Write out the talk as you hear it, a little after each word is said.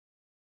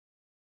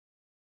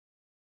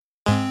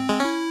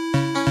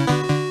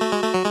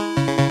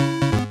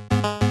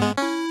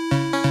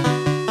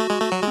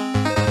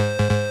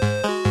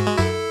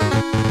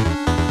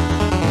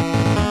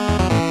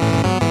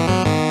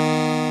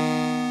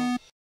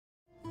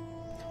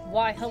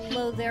Why,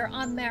 hello there,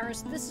 I'm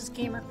Maris, this is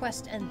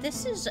GamerQuest, and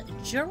this is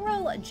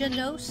Juro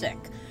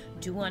Janosik.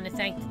 Do want to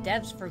thank the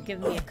devs for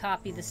giving me a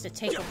copy of this to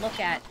take a look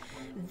at.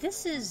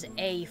 This is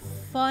a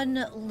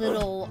fun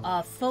little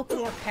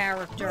folklore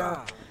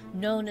character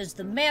known as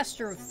the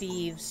Master of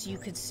Thieves. You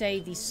could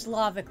say the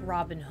Slavic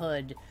Robin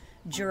Hood,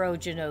 Juro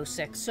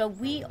Janosik. So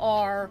we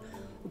are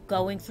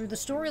going through the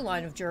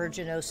storyline of Juro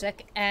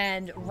Janosik,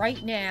 and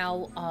right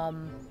now,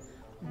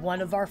 one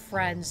of our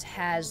friends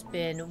has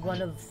been,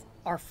 one of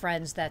our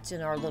friends that's in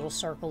our little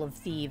circle of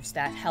thieves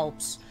that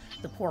helps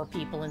the poor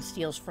people and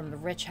steals from the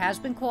rich has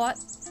been caught.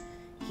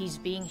 He's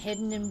being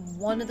hidden in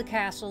one of the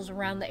castles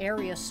around the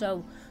area,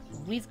 so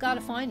we've got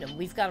to find him.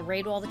 We've got to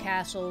raid all the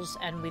castles,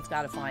 and we've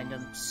got to find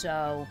him.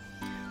 So,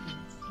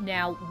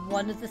 now,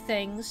 one of the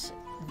things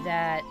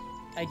that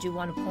I do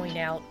want to point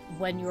out,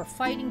 when you're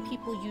fighting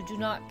people, you do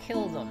not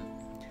kill them.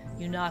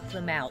 You knock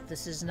them out.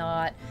 This is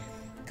not...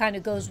 kind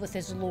of goes with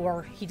his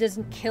lore. He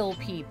doesn't kill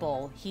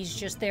people. He's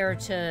just there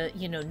to,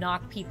 you know,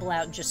 knock people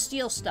out and just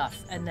steal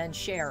stuff and then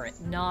share it,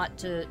 not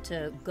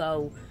to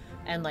go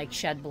and, like,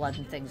 shed blood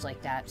and things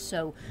like that.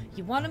 So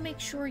you want to make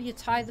sure you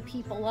tie the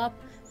people up,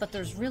 but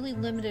there's really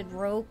limited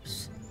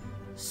ropes.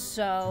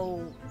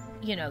 So,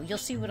 you know, you'll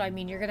see what I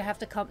mean. You're going to have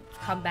to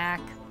come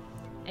back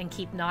and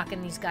keep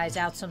knocking these guys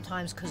out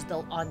sometimes because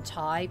they'll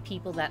untie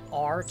people that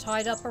are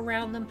tied up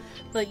around them.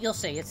 But you'll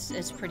see,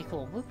 it's pretty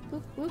cool. Whoop,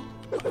 whoop, whoop.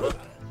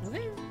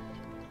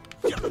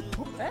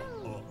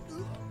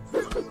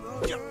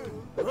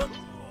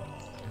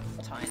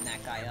 Tying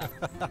that guy up.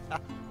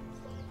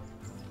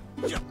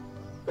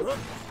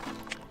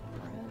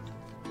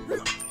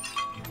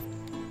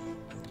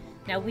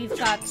 Now we've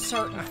got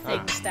certain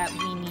things that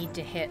we need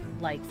to hit,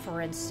 like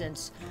for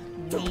instance,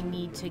 we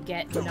need to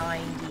get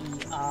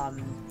 90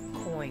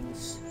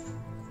 coins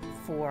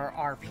for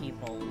our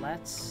people.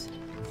 Let's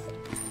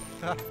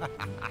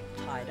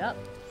tie it up.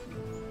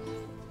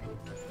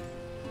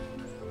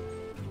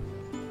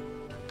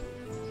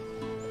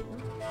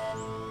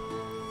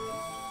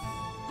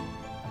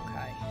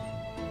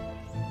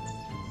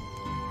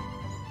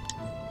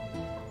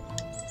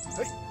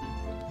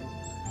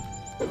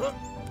 I don't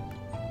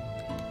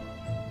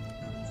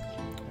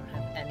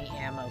have any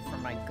ammo for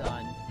my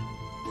gun.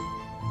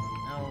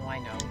 Oh, I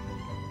know.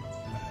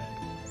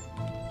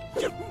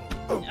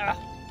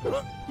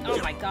 Oh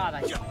my god,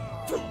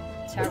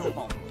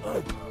 terrible.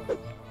 Okay.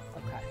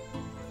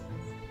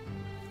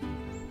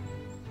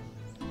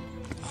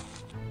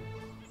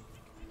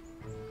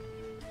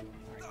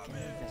 Alright, give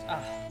me this.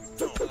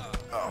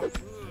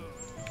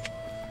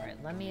 Alright,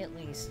 let me at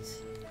least...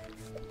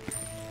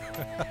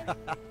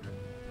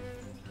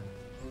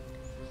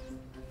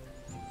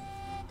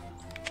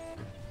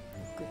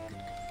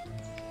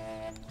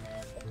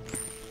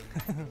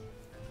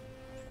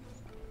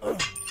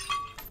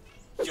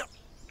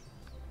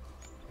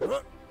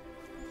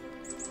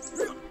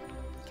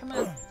 Come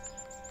on.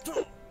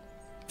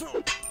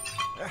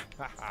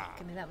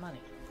 Give me that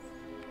money.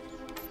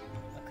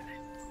 Okay.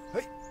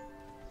 Okay.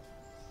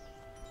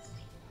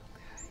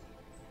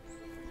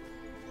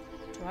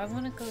 Do I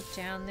want to go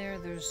down there?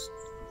 There's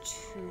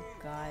 2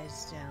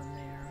 guys down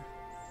there.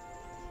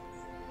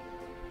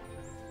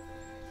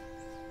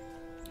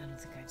 I don't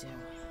think I do.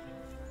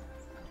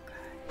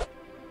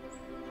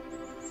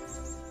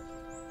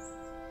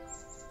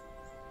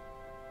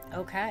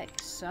 Okay,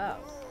 so...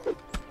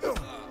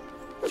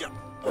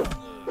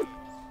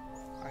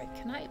 Alright,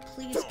 can I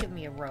please give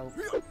me a rope?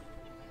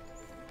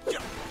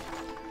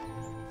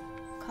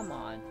 Come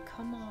on,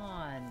 come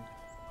on.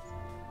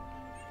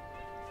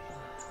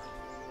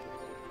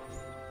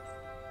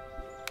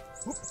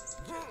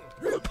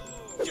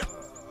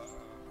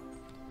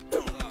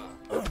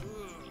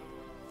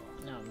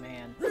 Oh,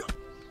 man.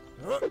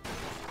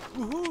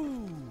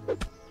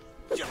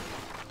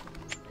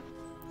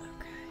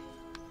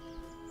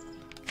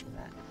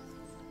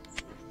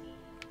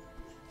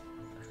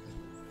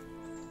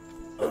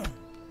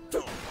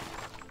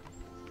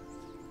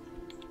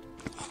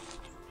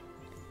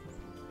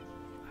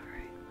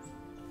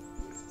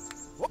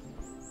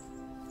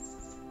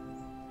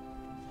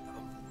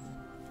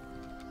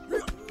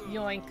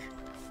 Yoink.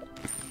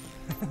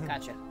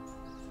 Gotcha.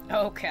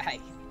 Okay. Okay.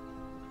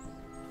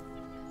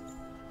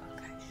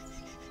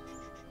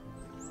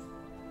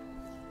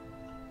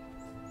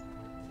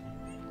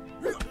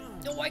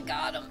 Oh, I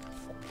got him!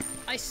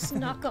 I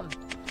snuck him!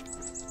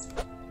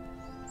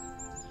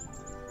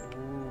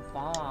 Ooh,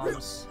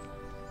 bombs.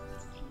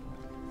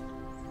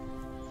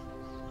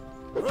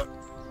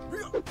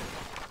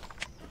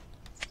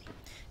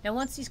 Now,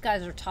 once these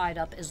guys are tied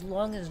up, as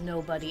long as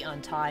nobody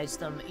unties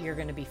them, you're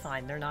going to be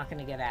fine. They're not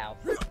going to get out.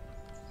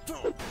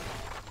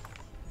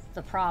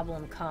 The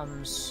problem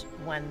comes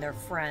when their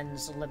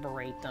friends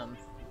liberate them.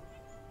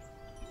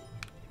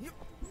 Okay,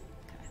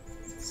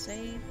 let's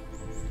save.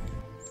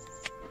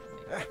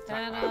 Pick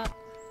that up.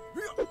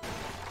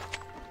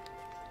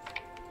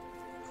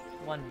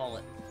 1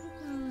 bullet.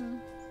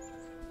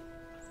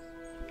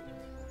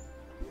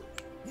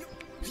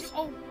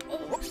 Oh,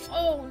 oh,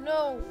 oh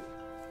no!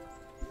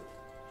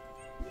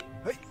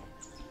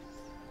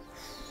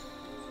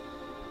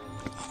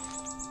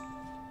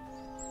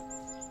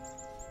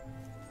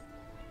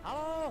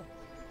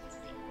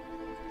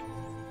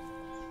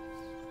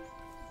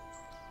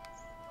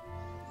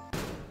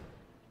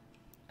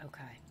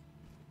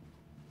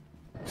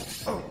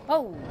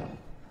 Oh!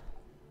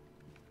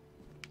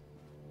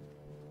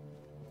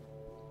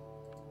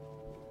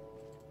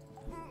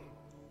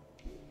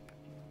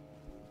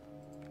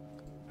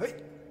 Hey!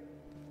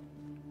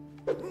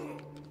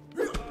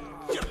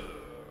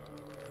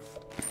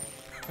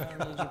 I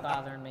don't need you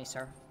bothering me,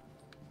 sir.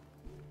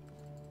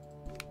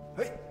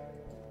 Hey!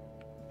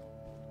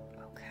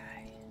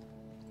 Okay.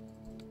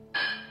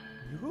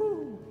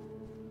 Yoo-hoo!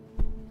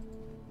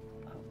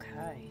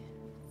 Okay.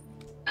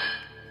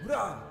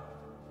 Hurrah!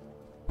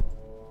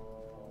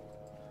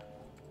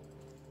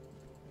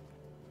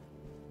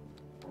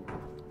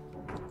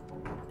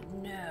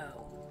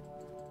 No.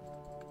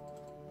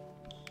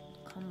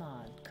 Come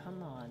on,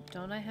 come on.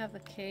 Don't I have a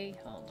key?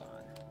 Hold on.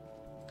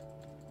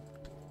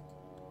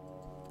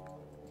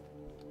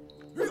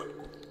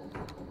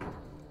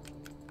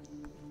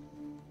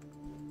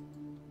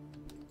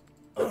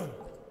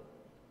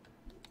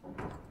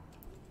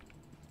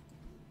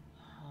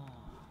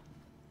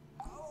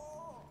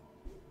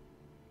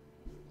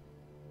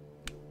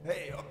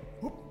 Hey!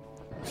 Whoop!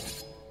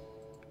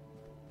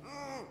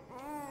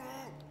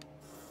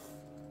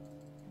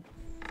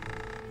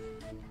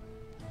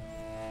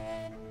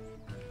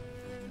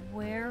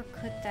 Where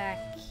could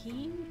that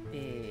key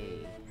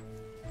be?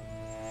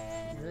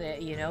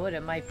 You know what?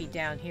 It might be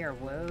down here.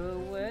 Whoa,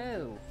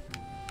 whoa.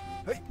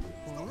 Hey!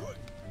 Hurrah!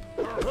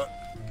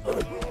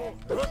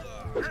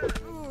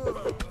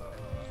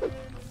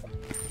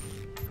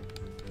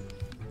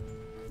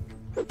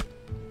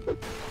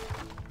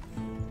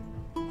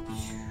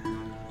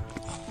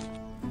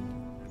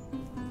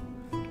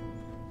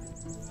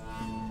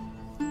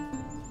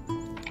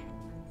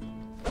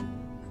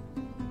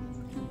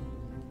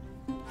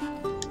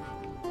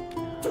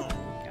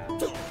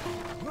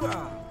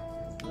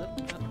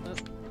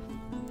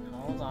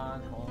 Hold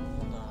on, hold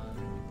on.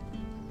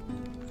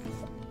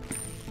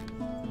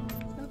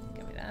 Oh,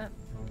 give me that.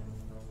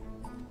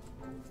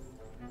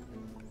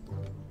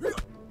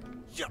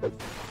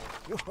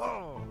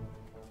 Yo-ho!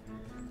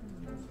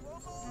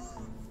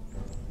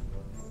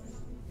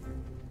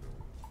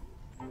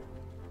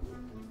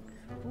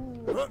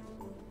 Ooh,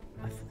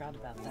 I forgot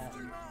about that.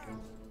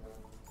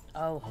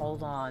 Oh,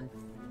 hold on.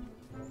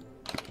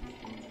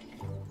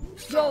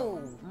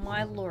 Yo,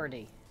 my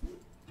lordy.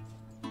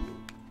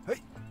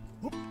 Hey!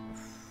 Whoop!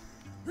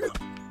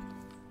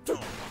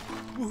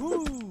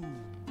 Woohoo!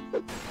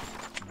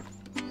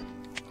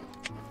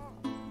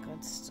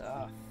 Good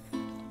stuff.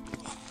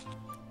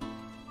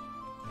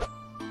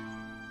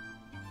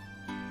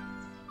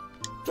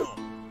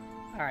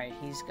 Alright,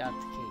 he's got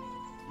the key.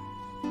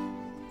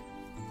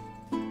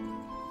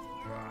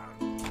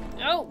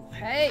 Oh,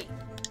 hey!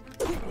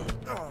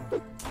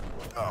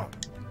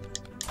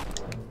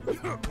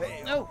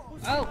 Hey! Oh,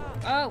 oh,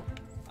 oh,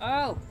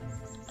 oh!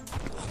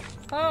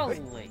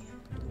 Holy!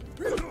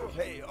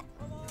 Hey!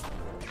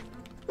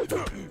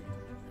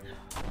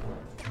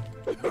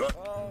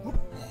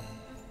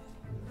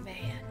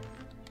 Man.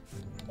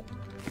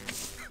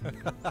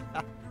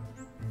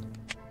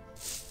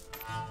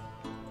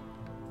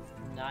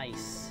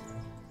 Nice.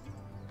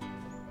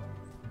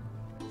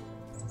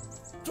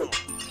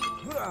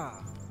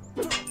 Hurrah!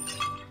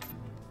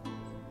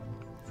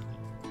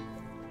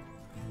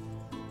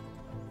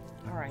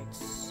 Alright,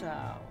 so...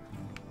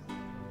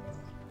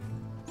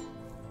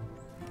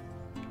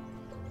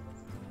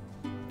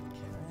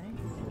 Okay.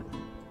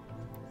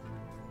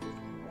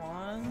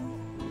 1,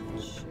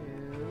 2...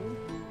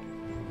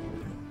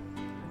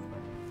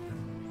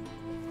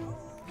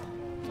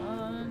 Hold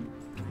on.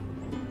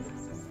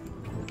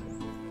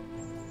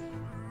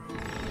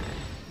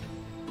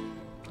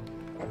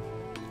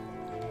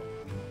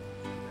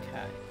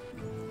 Okay.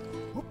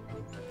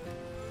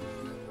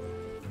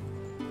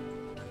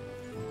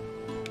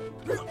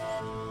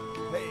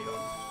 Hey!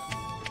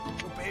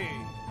 Whoopee!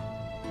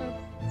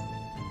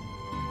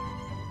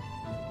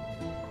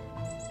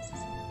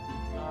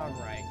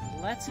 Alright,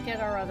 let's get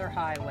our other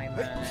highwayman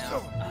out.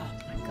 Oh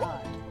my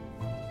god.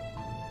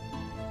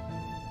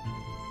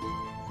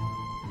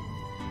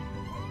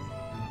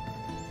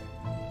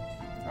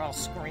 They're all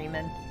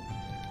screaming.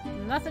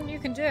 Nothing you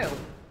can do.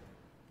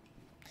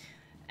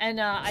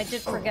 And I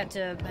did forget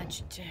to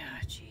mention,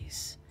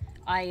 jeez.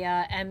 I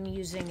am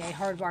using a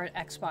hardwired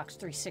Xbox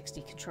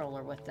 360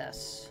 controller with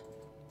this.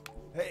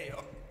 Hey!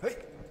 Hey!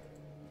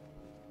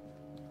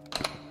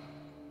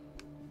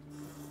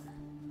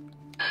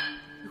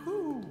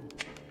 Yoo-hoo!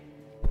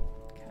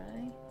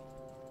 Okay.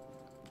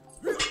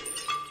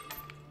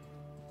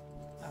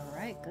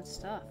 Alright, good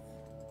stuff.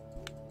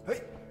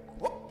 Hey!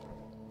 Whoop!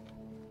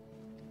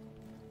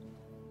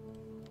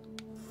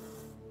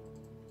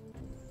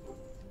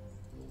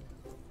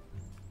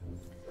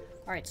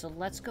 Alright, so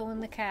let's go in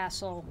the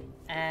castle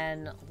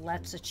and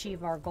let's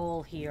achieve our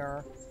goal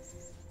here.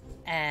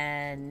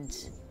 And...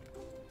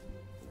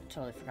 I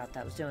totally forgot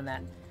that I was doing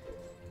that.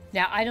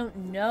 Now, I don't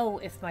know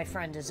if my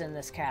friend is in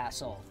this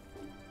castle.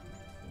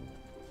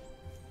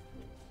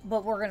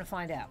 But we're going to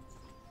find out.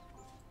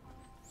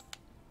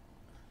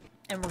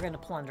 And we're going to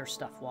plunder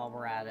stuff while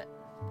we're at it.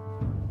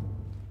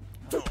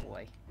 Oh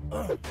boy.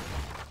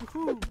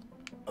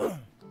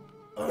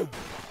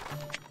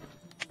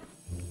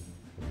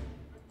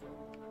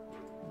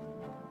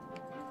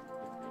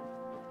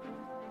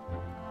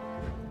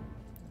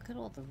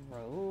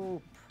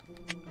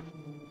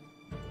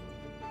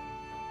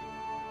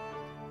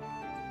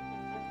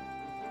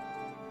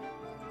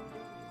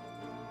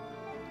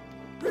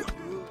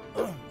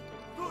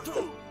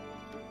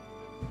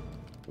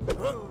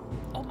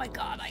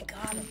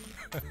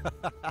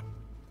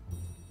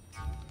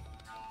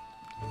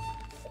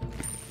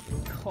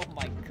 Oh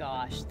my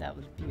gosh, that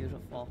was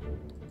beautiful.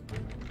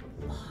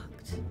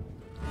 Locked.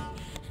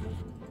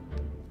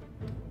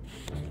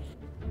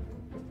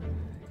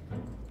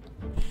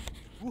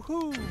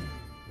 Woohoo!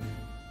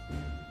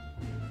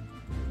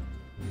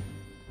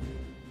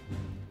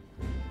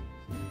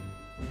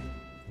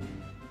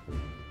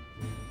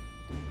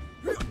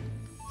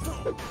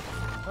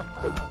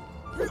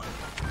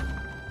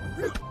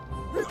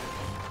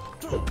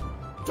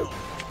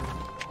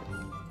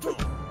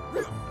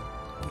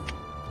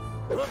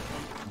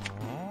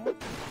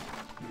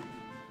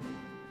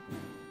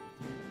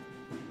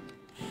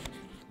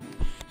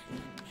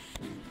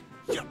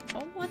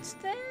 Oh, what's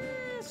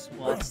this?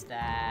 What's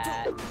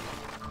that?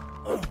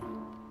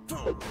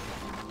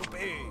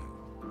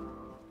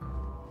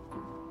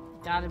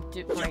 Gotta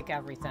break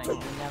everything. You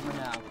never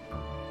know.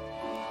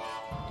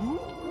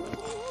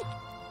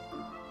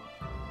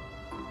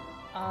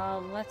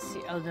 Let's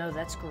see. Oh no,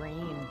 that's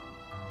green.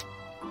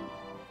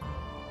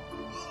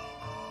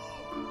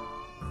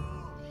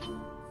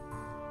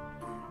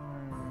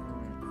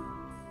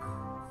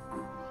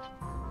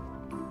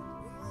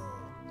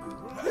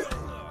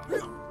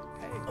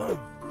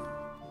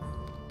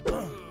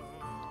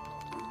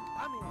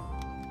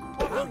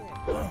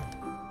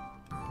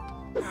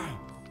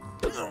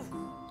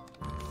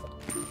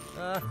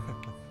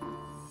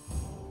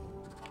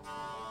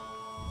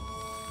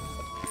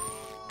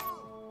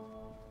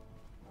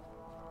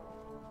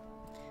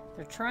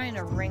 They're trying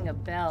to ring a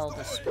bell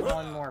to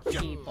spawn more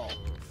people.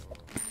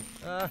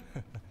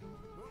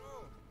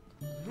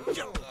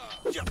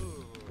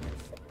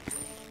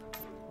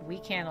 We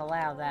can't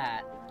allow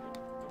that.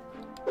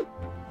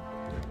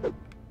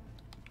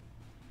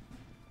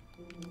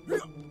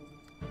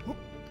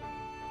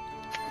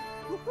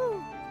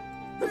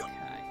 Okay.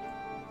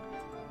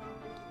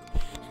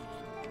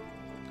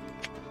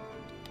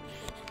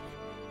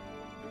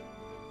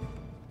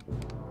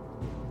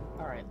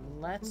 Alright,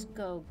 let's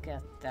go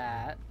get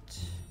that.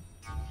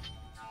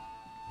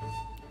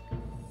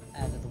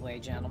 Out of the way,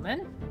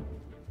 gentlemen.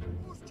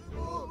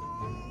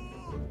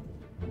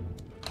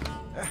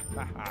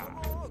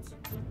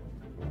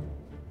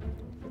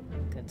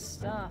 Good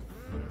stuff.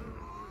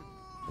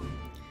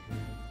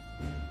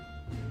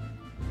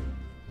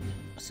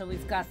 So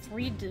we've got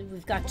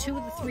two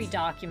of the three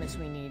documents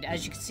we need.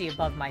 As you can see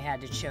above my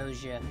head, it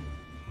shows you.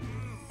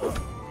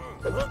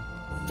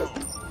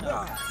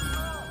 Okay.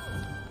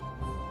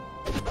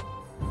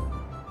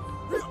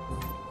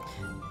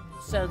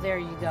 So there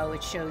you go,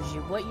 it shows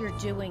you what you're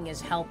doing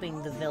is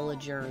helping the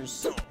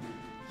villagers.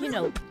 You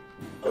know,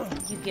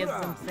 you give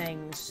them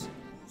things,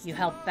 you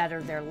help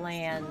better their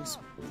lands,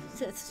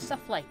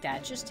 stuff like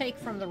that. Just take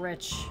from the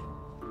rich.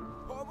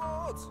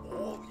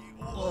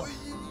 Ugh.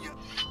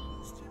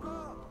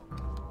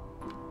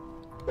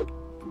 We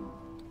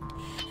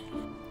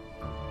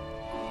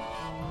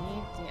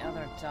need the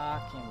other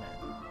document.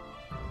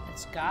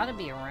 It's gotta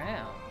be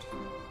around.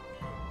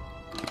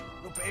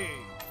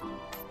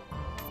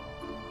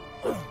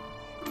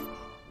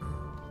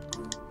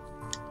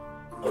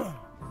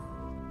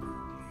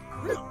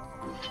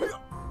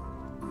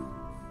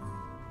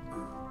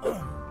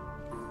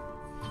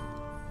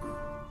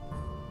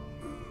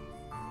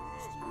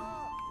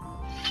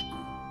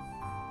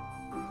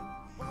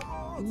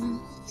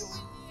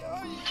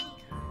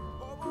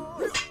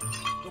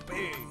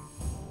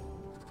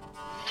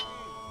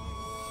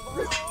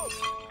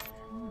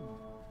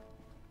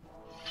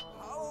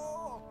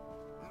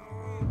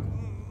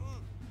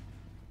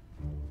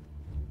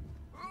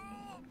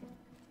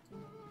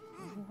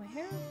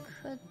 Where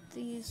could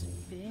these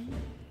be?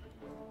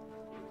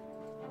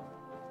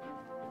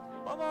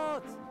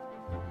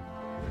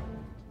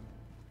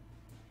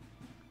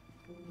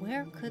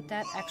 Where could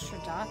that extra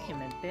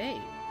document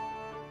be?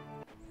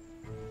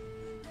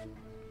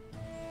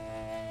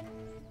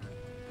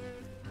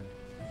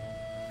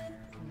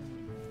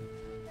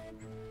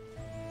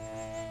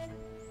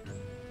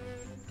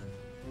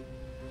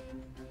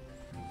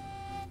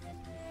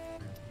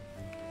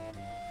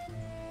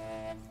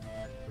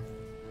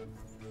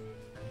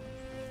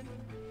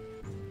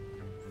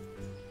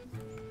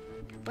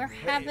 Where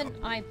haven't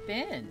I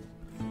been?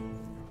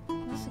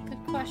 That's a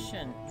good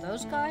question.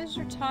 Those guys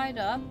are tied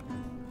up.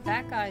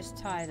 That guy's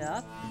tied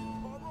up.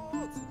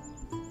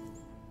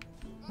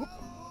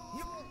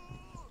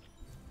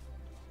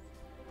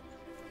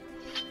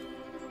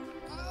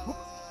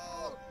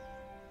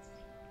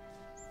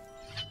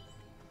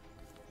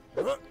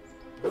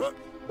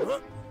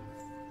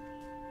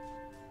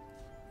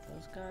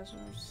 Those guys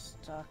are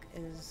stuck.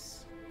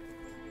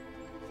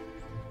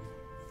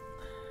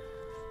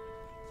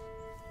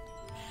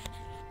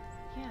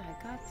 Yeah,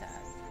 I got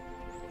that.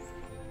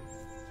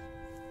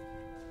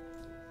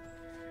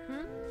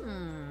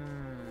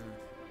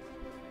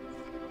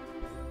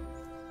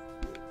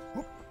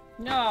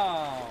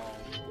 No.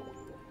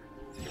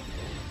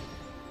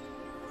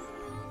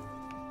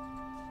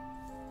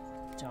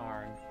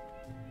 Darn.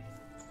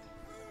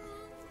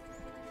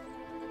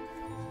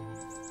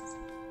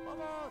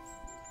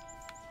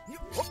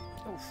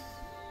 Oof.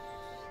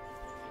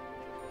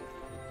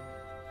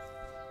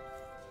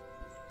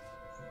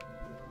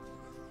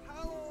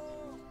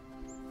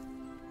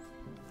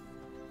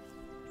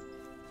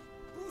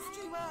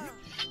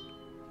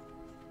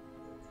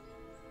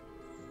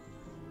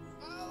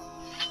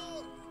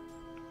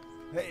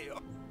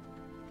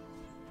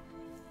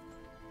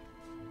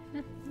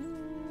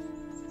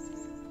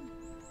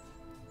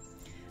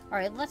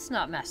 Alright, let's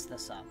not mess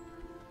this up.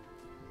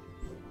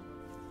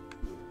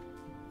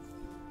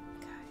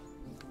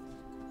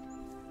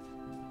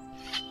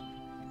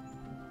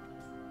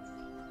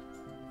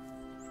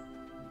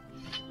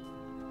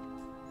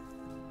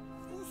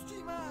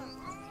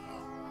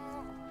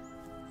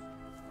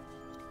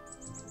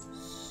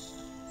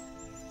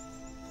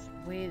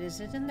 Wait, is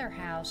it in their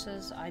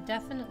houses? I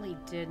definitely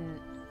didn't.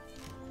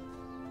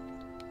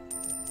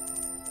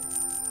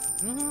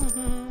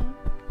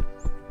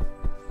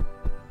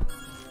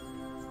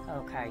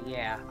 Okay,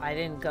 yeah. I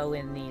didn't go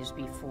in these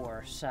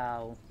before,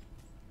 so...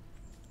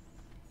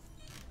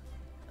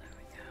 There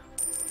we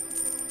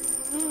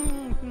go.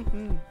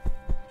 Okay.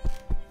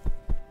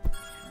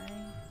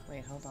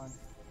 Wait, hold on.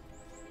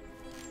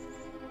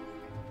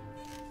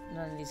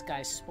 None of these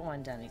guys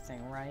spawned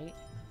anything, right?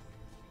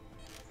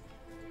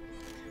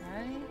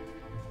 Okay.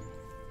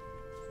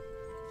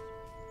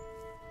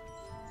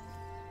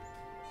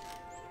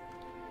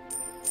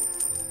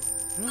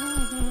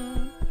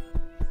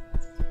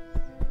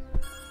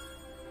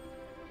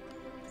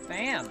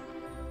 Bam.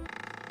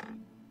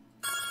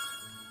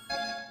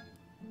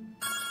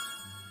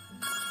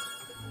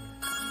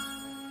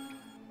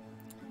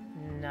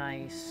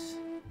 Nice.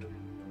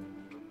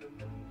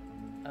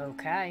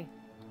 Okay.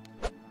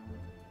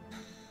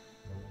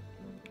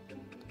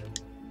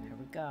 Here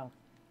we go.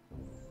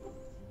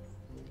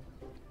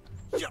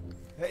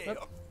 Hey.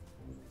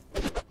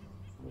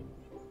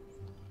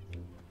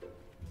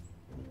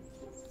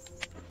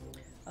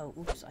 Oh,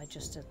 oops, I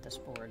just did this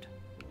board.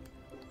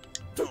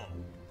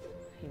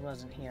 He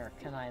wasn't here.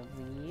 Can I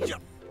leave?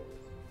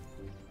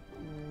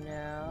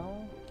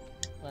 No.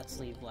 Let's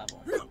leave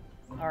level.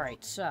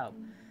 Alright, so.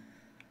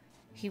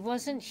 He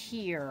wasn't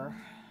here.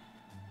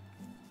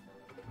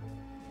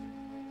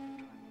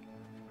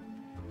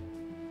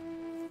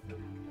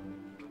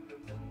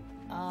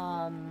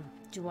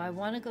 Do I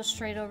want to go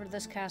straight over to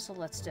this castle?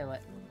 Let's do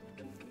it.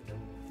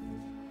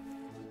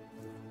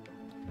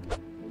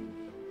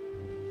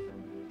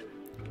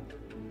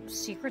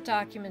 Secret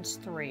documents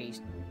 3.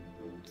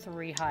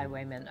 3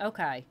 highwaymen.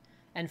 Okay.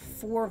 And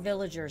 4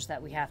 villagers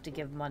that we have to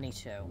give money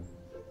to.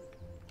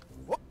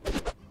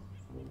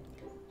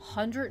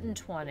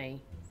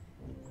 120.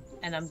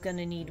 And I'm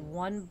gonna need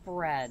 1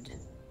 bread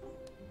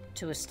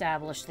to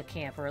establish the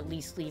camp, or at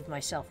least leave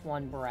myself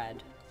 1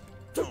 bread.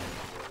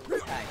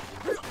 Okay.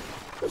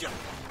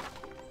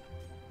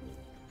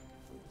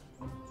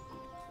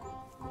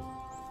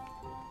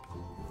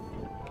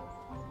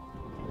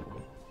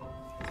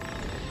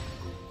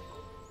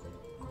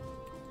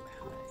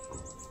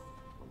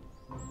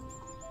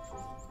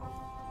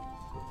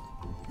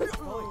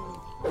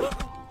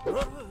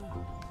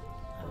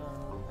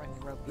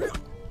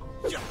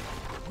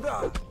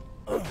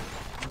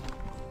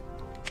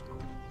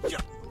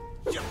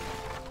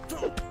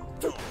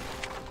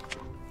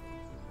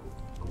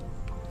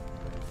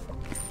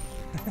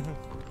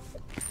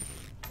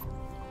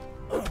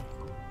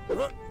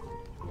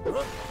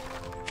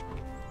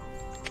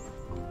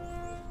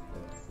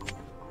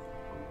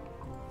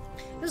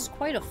 This is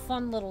quite a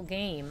fun little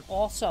game.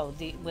 Also,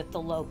 with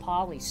the low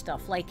poly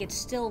stuff, like, it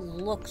still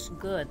looks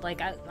good.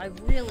 Like, I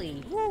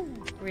really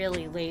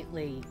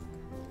lately,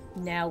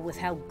 now with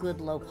how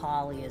good low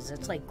poly is,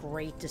 it's like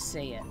great to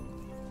see it.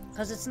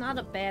 Because it's not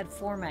a bad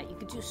format. You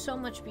could do so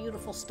much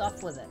beautiful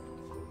stuff with it.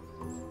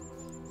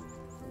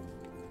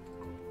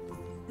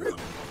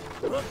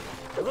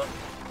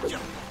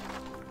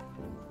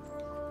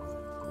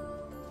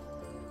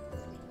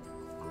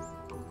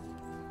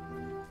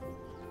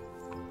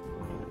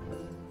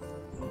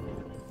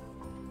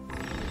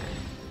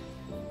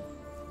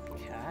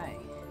 Okay.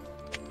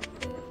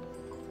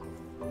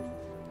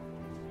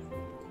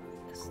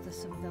 Is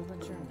this a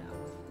villager? No.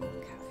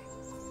 Okay.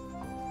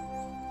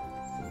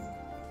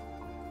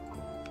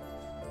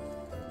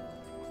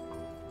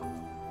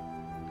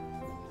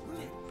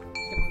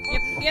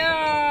 Yep,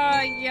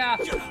 yeah, yeah.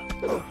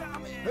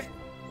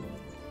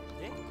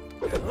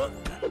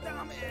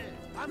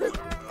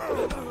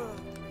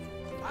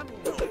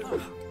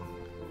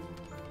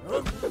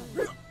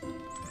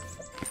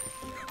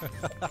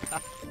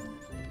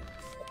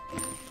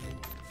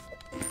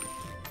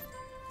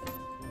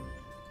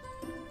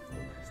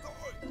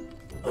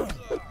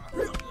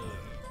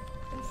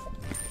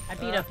 I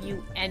beat up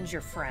you and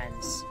your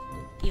friends,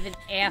 even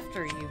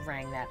after you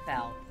rang that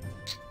bell.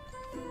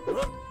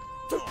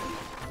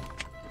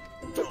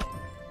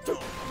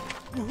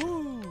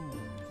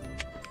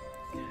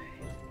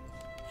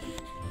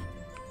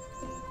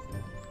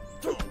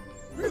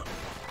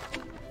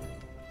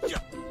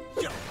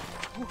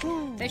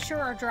 They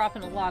sure are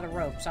dropping a lot of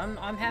ropes. I'm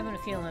having a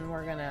feeling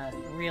we're gonna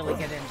really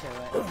get into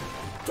it.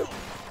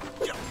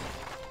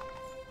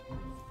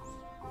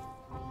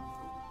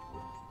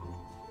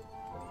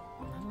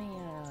 Let me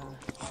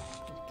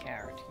do a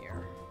carrot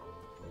here.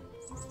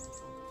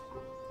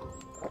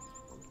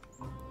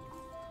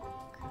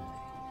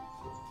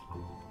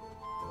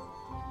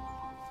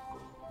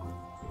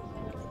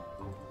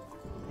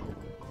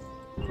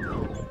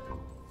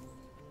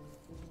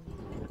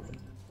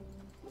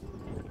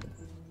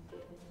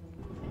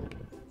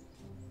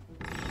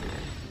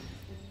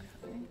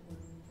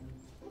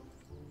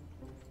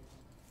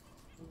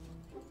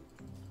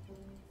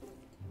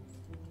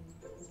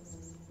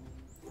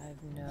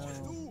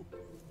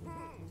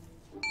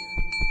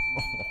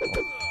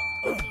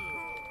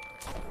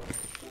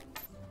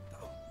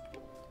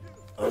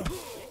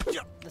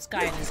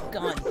 guy and his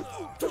gun.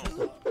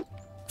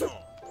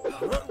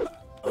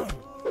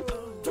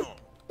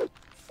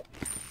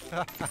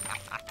 Okay.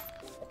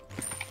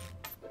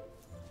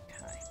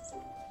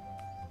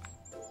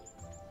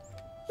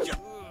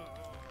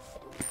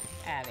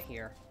 Out of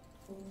here.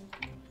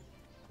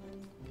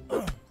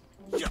 Okay.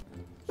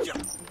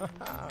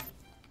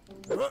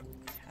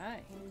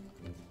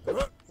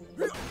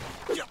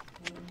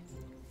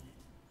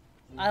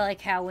 I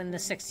like how in the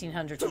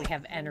 1600s we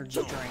have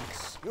energy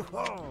drinks.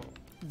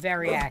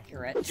 Very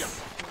accurate.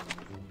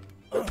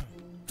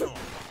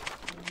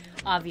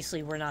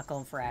 Obviously, we're not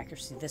going for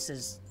accuracy. This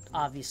is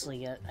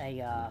obviously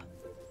a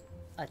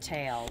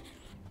tail.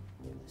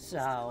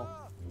 So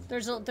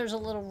there's a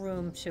little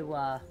room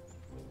to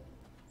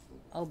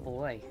oh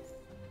boy.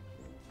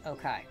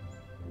 Okay.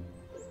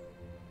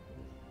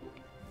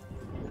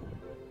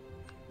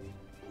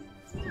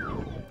 Okay.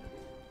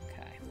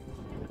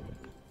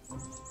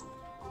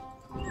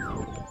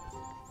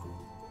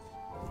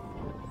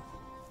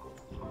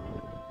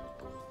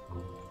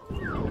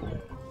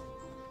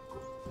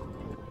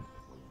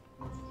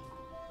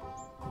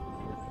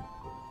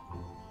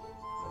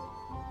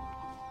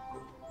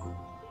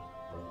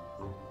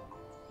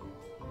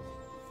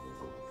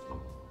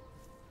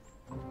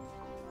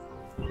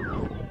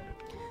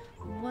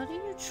 What are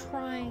you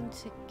trying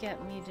to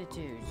get me to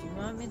do? Do you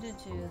want me to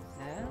do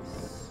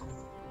this?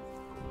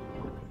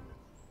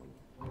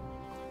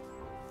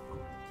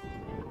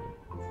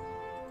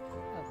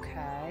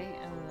 Okay,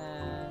 and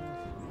then...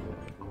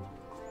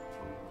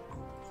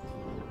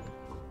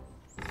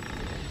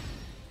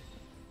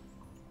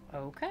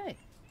 Okay.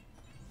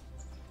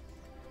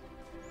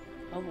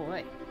 Oh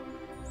boy.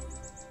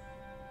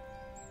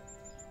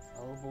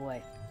 Oh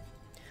boy.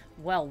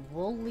 Well,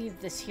 we'll leave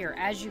this here.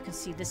 As you can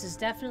see, this is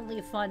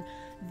definitely fun.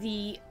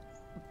 The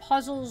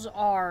puzzles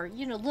are,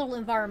 you know, little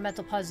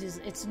environmental puzzles.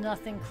 It's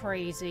nothing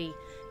crazy.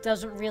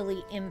 Doesn't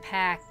really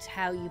impact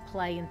how you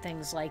play and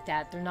things like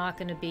that. They're not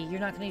going to be, you're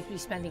not going to be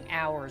spending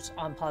hours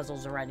on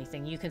puzzles or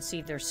anything. You can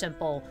see they're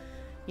simple,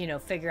 you know,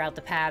 figure out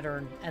the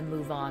pattern and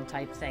move on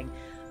type thing.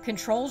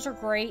 Controls are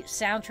great.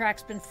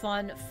 Soundtrack's been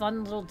fun.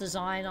 Fun little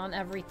design on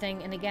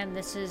everything. And again,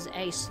 this is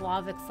a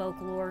Slavic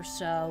folklore,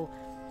 so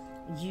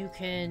you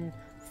can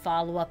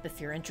follow up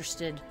if you're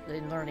interested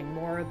in learning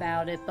more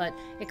about it, but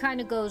it kind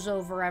of goes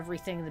over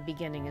everything in the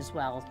beginning as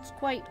well. It's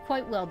quite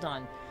well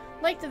done.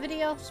 Like the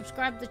video,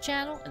 subscribe to the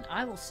channel, and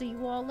I will see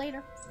you all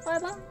later. Bye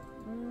bye.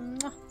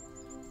 Mwah.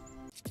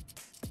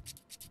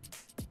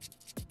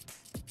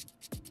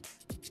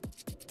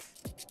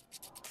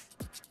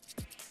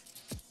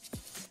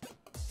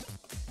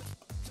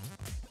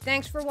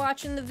 Thanks for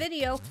watching the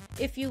video.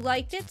 If you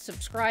liked it,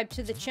 subscribe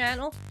to the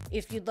channel.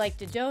 If you'd like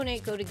to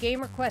donate, go to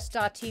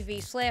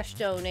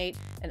GamerQuest.tv/donate,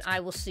 and I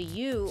will see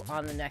you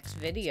on the next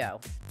video.